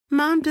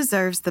Mom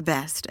deserves the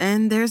best,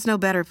 and there's no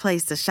better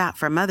place to shop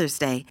for Mother's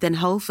Day than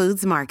Whole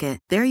Foods Market.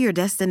 They're your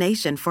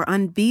destination for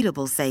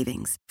unbeatable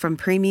savings, from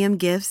premium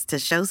gifts to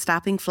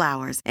show-stopping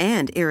flowers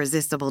and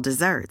irresistible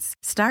desserts.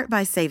 Start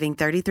by saving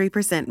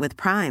 33% with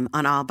Prime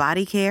on all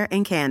body care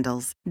and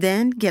candles.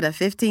 Then get a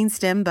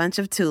 15-stem bunch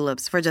of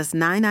tulips for just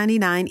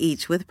 $9.99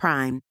 each with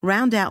Prime.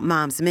 Round out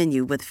Mom's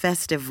menu with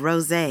festive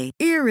rosé,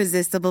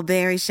 irresistible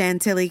berry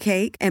chantilly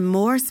cake, and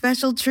more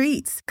special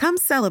treats. Come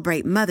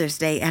celebrate Mother's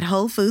Day at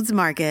Whole Foods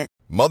Market.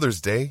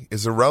 Mother's Day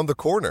is around the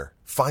corner.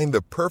 Find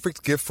the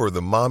perfect gift for the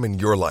mom in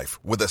your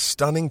life with a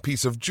stunning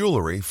piece of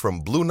jewelry from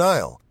Blue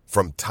Nile.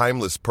 From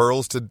timeless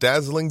pearls to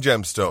dazzling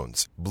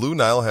gemstones, Blue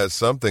Nile has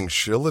something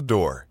she'll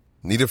adore.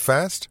 Need it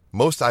fast?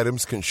 Most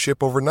items can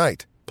ship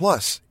overnight.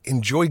 Plus,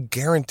 enjoy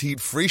guaranteed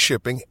free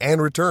shipping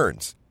and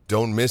returns.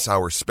 Don't miss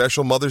our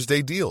special Mother's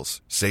Day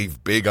deals.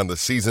 Save big on the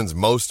season's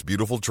most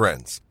beautiful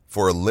trends.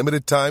 For a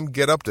limited time,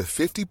 get up to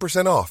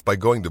 50% off by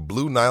going to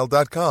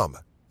BlueNile.com.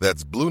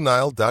 That's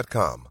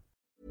BlueNile.com.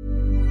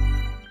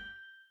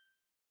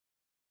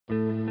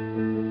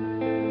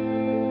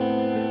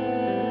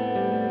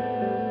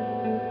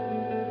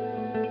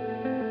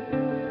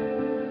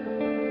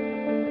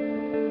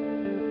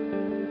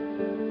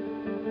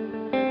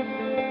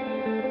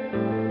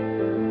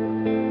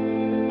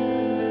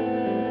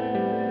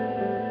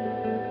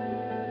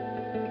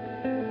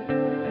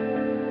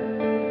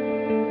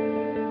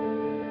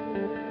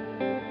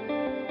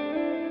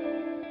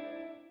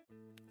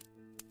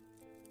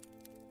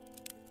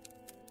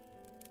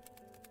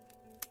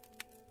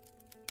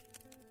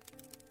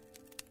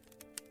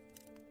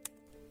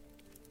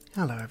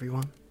 Hello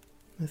everyone,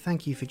 and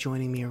thank you for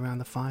joining me around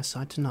the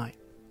fireside tonight.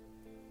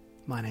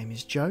 My name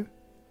is Joe,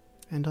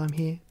 and I'm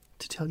here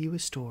to tell you a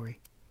story.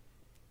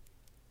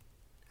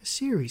 A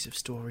series of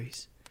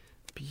stories,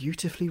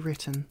 beautifully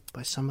written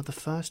by some of the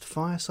first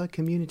fireside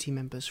community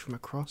members from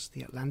across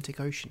the Atlantic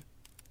Ocean.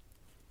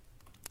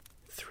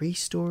 3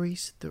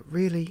 stories that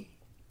really,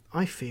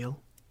 I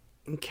feel,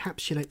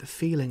 encapsulate the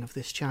feeling of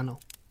this channel.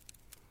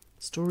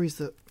 Stories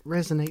that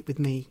resonate with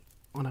me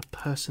on a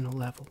personal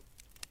level.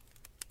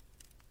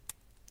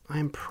 I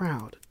am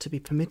proud to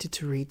be permitted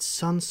to read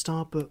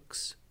Sunstar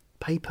books,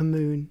 Paper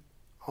Moon,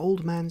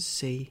 Old Man's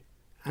Sea,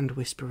 and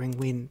Whispering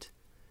Wind,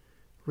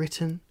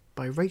 written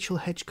by Rachel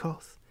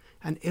Hedgecoth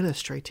and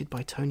illustrated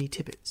by Tony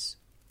Tibbets.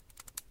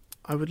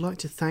 I would like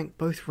to thank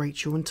both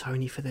Rachel and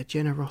Tony for their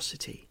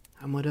generosity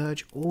and would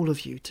urge all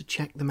of you to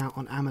check them out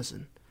on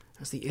Amazon,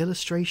 as the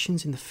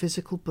illustrations in the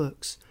physical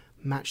books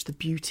match the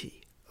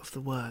beauty of the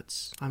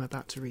words I'm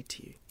about to read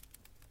to you.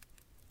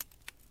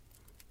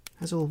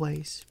 As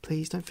always,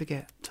 please don't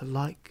forget to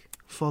like,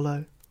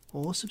 follow,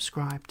 or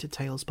subscribe to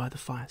Tales by the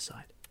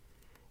Fireside.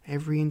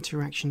 Every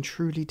interaction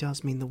truly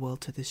does mean the world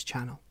to this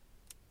channel.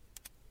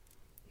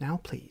 Now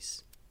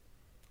please,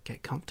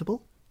 get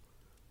comfortable,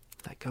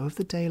 let go of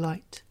the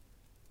daylight,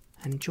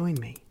 and join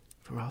me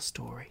for our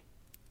story.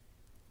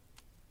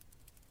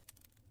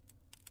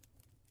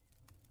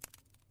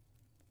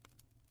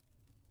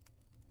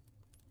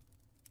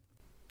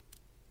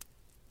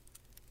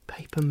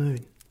 Paper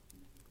Moon.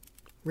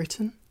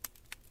 Written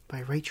by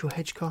Rachel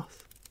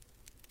Hedgecoth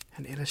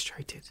and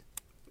illustrated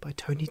by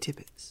Tony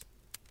Tibbets.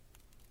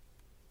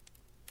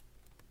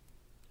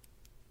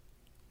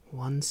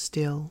 One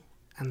still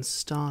and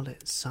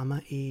starlit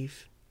summer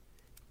eve,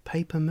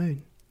 Paper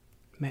Moon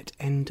met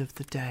end of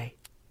the day.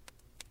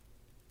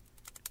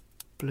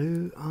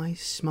 Blue eyes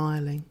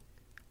smiling,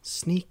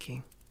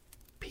 sneaking,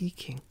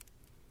 peeking,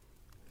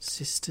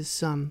 sister's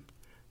sun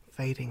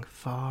fading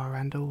far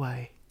and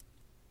away.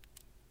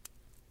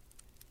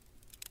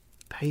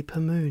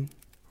 Paper Moon,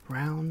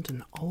 round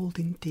and old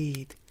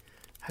indeed,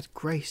 had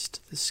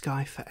graced the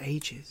sky for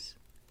ages.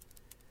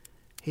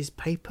 His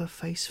paper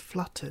face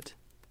fluttered,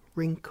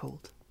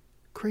 wrinkled,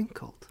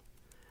 crinkled,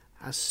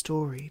 as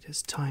storied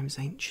as time's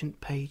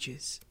ancient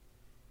pages.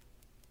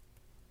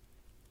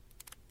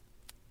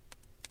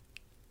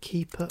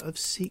 Keeper of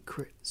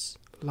secrets,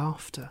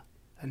 laughter,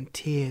 and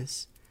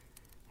tears,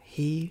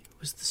 he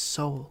was the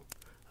soul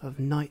of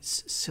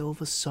night's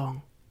silver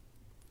song.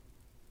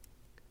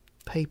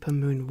 Paper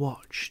Moon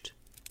watched,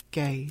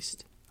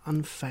 gazed,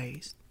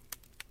 unfazed,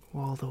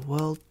 while the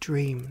world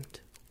dreamed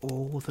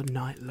all the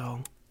night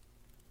long.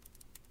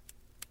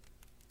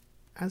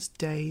 As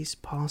days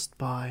passed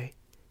by,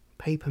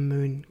 Paper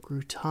Moon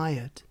grew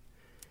tired.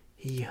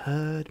 He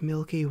heard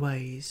Milky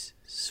Way's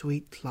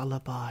sweet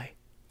lullaby.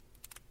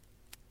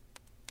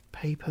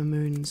 Paper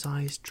Moon's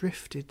eyes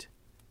drifted,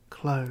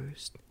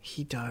 closed,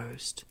 he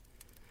dozed,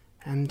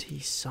 and he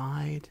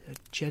sighed a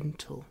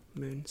gentle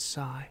moon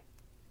sigh.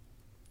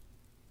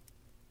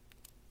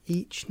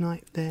 Each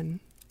night then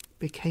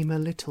became a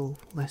little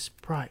less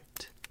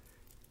bright.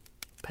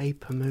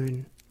 Paper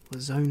Moon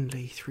was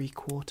only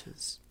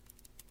 3/4.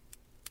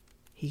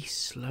 He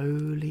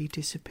slowly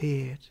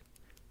disappeared,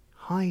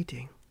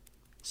 hiding,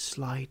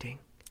 sliding,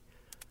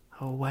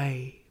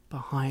 away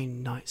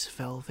behind night's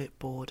velvet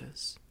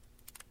borders.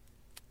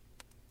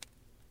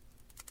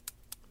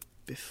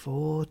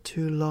 Before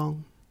too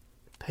long,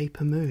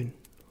 Paper Moon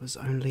was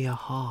only a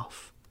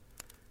half,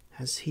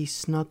 as he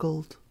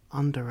snuggled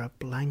under a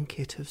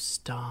blanket of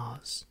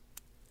stars.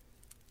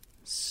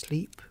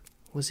 Sleep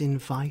was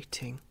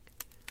inviting,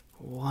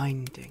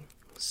 winding,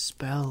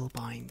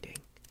 spellbinding,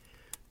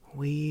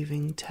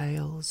 weaving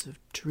tales of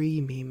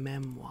dreamy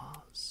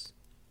memoirs.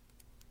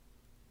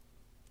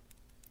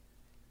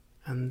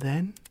 And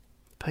then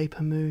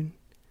Paper Moon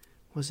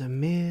was a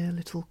mere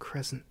little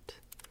crescent.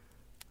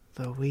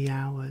 The wee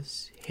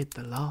hours hid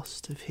the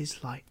last of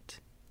his light.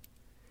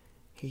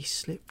 He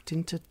slipped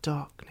into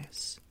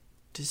darkness,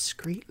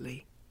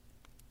 discreetly,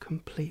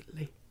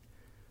 completely,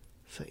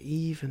 for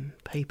even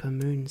Paper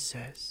Moon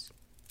says,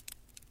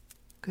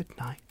 "Good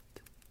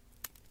night."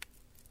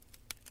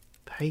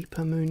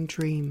 Paper Moon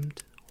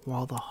dreamed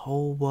while the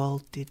whole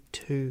world did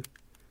too,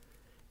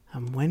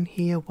 and when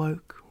he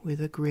awoke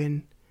with a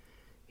grin,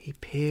 he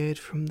peered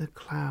from the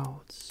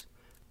clouds,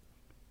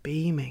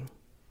 beaming,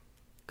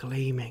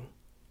 gleaming.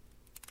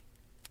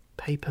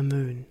 Paper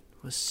Moon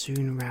was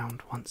soon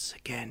round once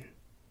again.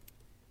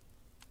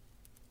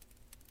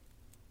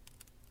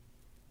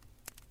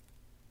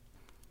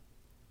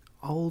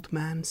 Old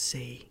Man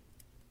Sea.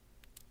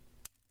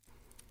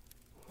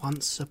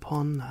 Once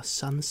upon a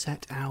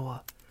sunset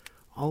hour,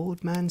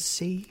 Old Man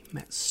Sea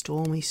met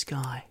Stormy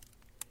Sky.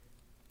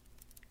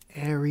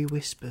 Airy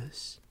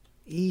whispers,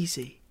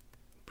 easy,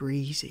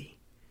 breezy,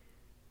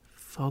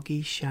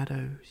 foggy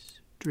shadows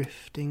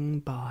drifting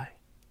by.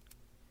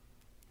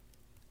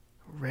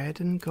 Red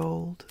and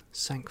gold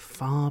sank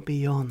far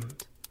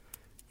beyond,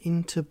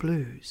 into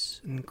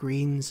blues and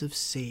greens of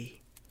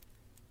sea.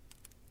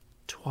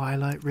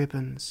 Twilight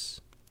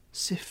ribbons,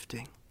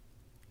 sifting,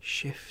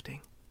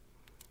 shifting.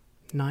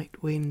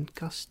 Night wind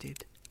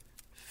gusted,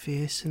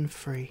 fierce and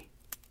free.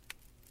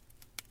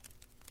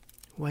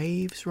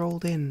 Waves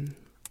rolled in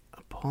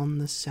upon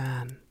the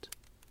sand,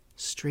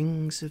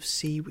 strings of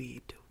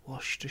seaweed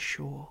washed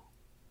ashore.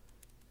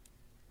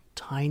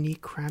 Tiny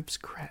crabs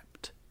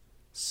crept,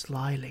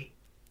 slyly,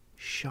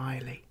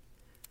 shyly,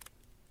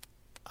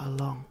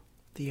 along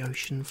the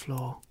ocean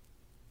floor.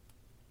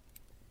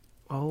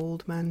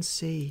 Old Man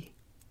Sea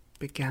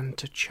began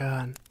to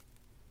churn.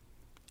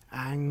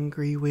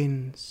 Angry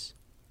winds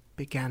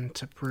began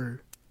to brew.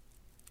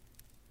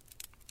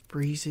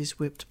 Breezes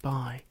whipped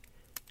by,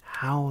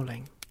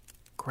 howling,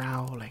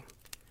 growling.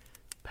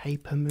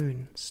 Paper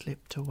Moon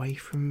slipped away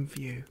from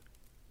view.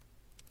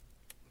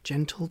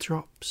 Gentle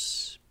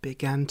drops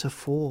began to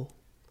fall.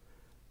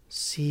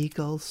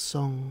 Seagull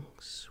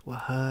songs were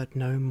heard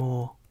no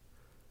more.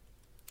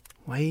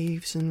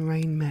 Waves and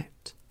rain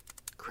met,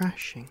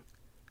 crashing,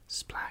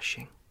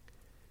 splashing.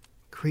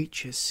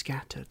 Creatures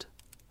scattered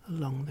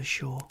along the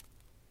shore.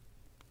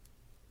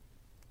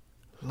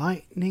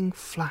 Lightning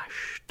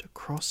flashed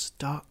across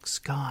dark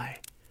sky.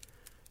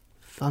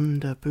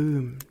 Thunder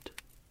boomed,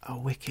 a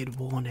wicked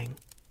warning.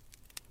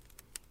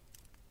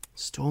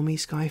 Stormy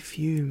Sky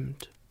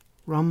fumed,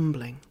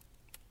 rumbling,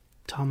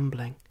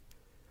 tumbling,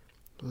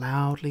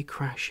 loudly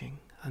crashing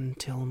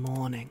until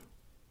morning.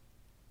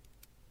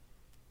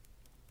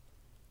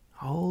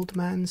 Old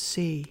Man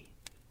Sea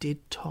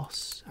did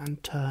toss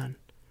and turn,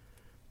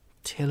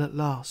 till at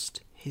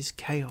last his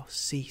chaos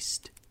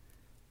ceased.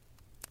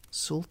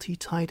 Salty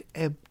tide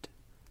ebbed,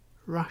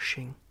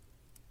 rushing,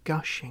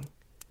 gushing.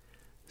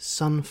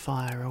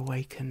 Sunfire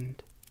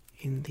awakened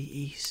in the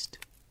east.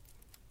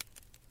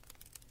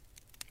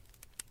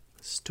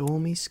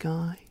 Stormy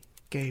Sky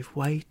gave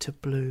way to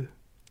blue.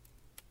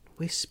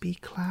 Wispy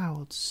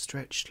clouds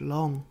stretched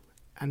long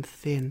and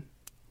thin.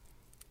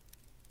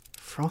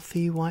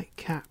 Frothy white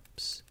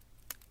caps,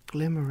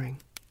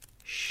 glimmering,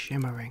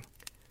 shimmering.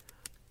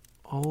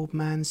 Old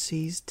Man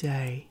Sea's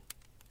day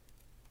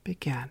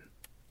began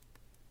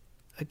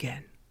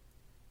again.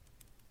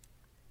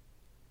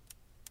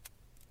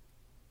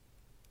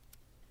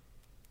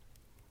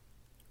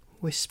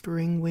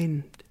 Whispering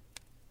Wind.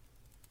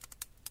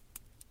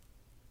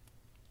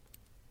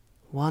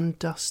 One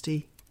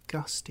dusty,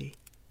 gusty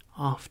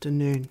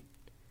afternoon,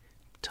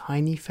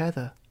 Tiny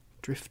Feather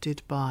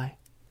drifted by.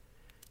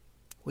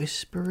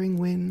 Whispering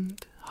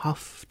Wind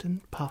huffed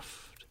and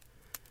puffed.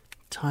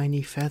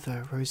 Tiny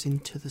Feather rose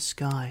into the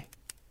sky.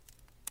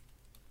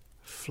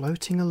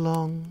 Floating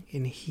along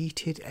in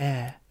heated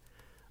air,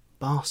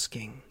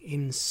 basking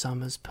in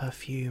summer's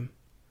perfume.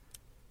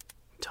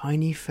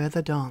 Tiny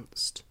Feather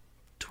danced,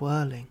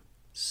 twirling,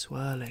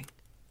 swirling,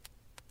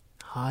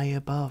 high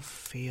above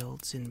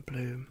fields in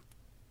bloom.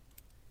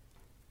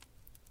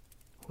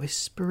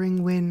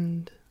 Whispering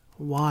Wind,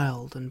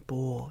 wild and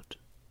bored,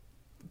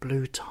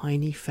 blew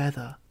Tiny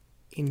Feather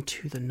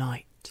into the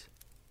night.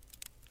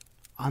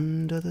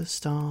 Under the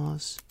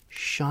stars,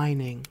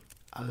 shining,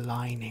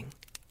 aligning,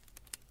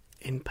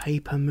 in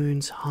Paper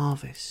Moon's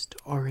harvest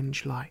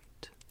orange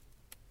light.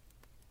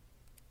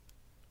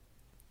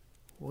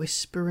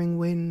 Whispering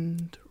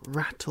Wind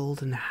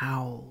rattled and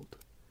howled.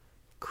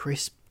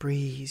 Crisp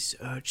breeze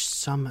urged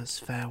summer's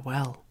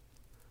farewell.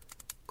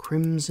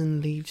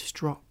 Crimson leaves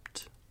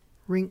dropped,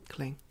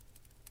 wrinkling,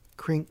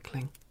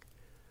 crinkling.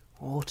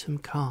 Autumn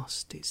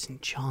cast its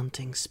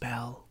enchanting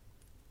spell.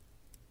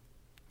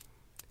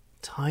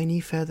 Tiny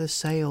Feather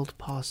sailed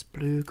past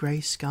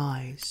blue-grey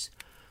skies,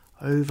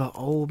 over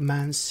Old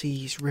Man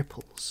Sea's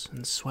ripples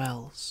and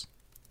swells.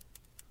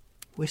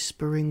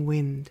 Whispering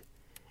Wind,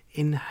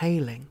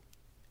 inhaling,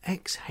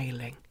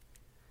 exhaling,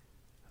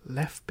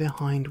 left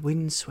behind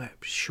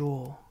windswept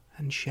shore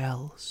and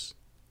shells.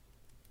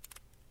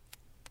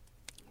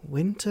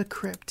 Winter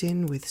crept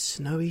in with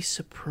snowy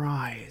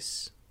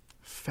surprise,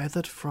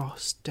 feathered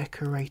frost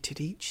decorated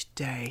each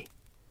day.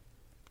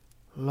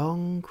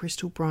 Long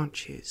crystal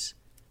branches,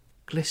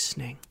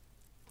 glistening,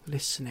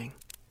 listening,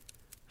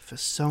 for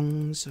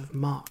songs of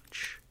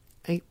March,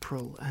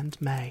 April and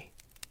May.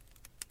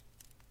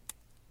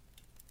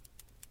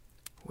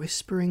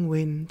 Whispering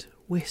Wind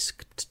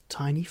whisked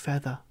Tiny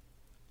Feather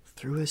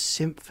through a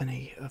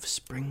symphony of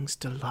spring's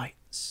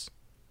delights,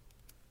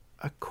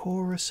 a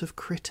chorus of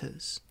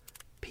critters,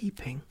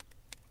 peeping,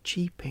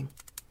 cheeping,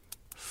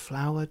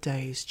 flower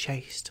days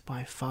chased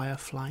by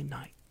firefly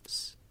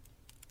nights.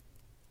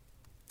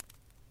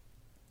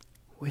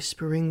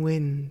 Whispering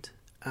Wind,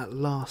 at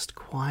last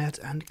quiet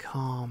and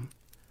calm,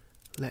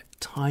 let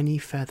Tiny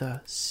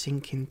Feather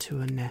sink into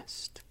a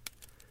nest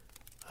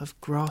of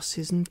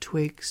grasses and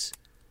twigs,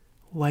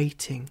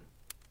 waiting,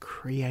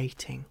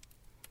 creating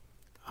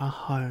a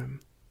home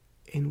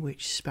in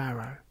which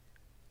Sparrow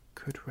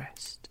could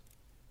rest.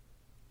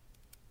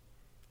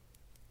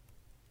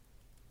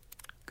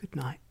 Good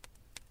night.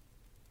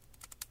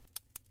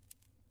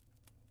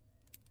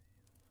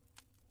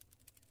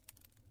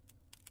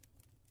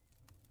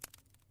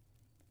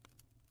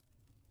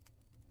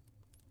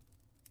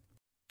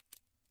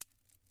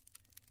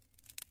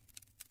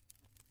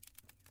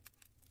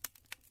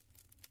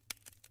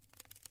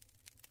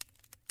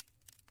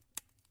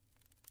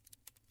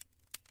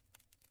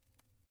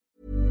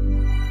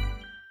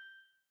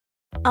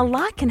 A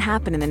lot can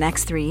happen in the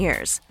next 3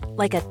 years.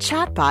 Like a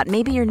chatbot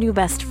may be your new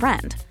best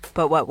friend.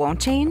 But what won't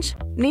change?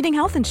 Needing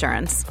health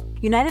insurance.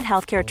 United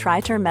Healthcare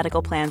Tri-Term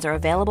Medical Plans are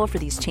available for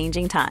these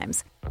changing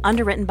times.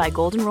 Underwritten by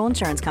Golden Rule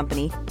Insurance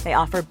Company, they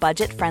offer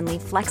budget-friendly,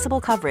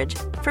 flexible coverage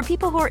for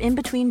people who are in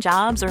between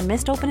jobs or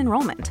missed open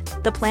enrollment.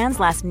 The plans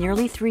last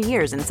nearly 3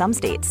 years in some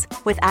states,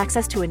 with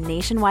access to a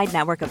nationwide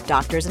network of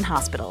doctors and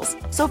hospitals.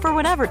 So for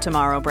whatever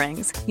tomorrow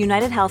brings,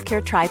 United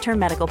Healthcare Tri-Term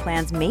Medical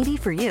Plans may be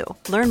for you.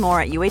 Learn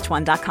more at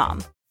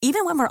uh1.com.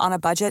 Even when we're on a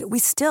budget, we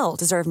still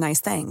deserve nice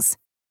things.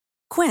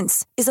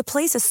 Quince is a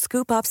place to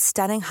scoop up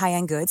stunning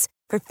high-end goods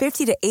for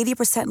 50 to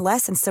 80%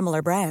 less than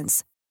similar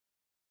brands.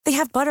 They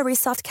have buttery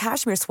soft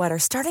cashmere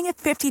sweaters starting at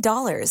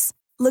 $50,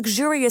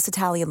 luxurious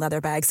Italian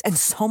leather bags, and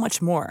so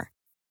much more.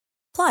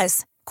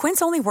 Plus,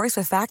 Quince only works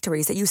with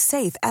factories that use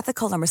safe,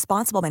 ethical, and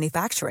responsible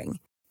manufacturing.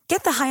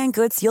 Get the high-end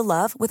goods you'll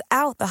love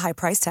without the high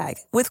price tag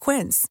with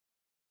Quince.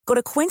 Go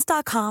to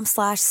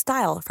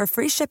quince.com/style for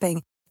free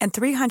shipping and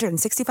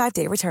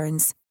 365-day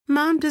returns.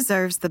 Mom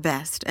deserves the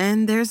best,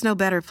 and there's no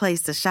better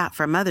place to shop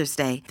for Mother's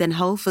Day than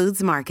Whole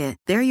Foods Market.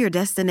 They're your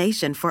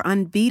destination for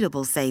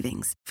unbeatable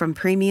savings, from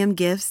premium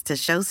gifts to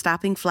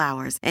show-stopping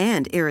flowers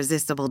and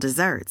irresistible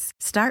desserts.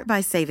 Start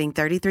by saving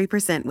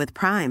 33% with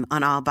Prime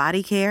on all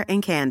body care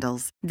and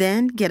candles.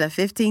 Then get a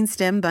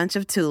 15-stem bunch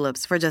of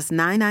tulips for just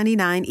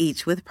 $9.99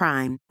 each with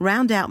Prime.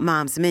 Round out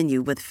Mom's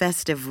menu with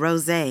festive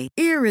rosé,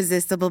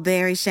 irresistible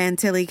berry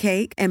chantilly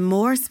cake, and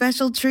more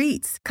special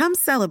treats. Come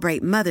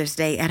celebrate Mother's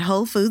Day at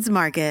Whole Foods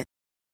Market.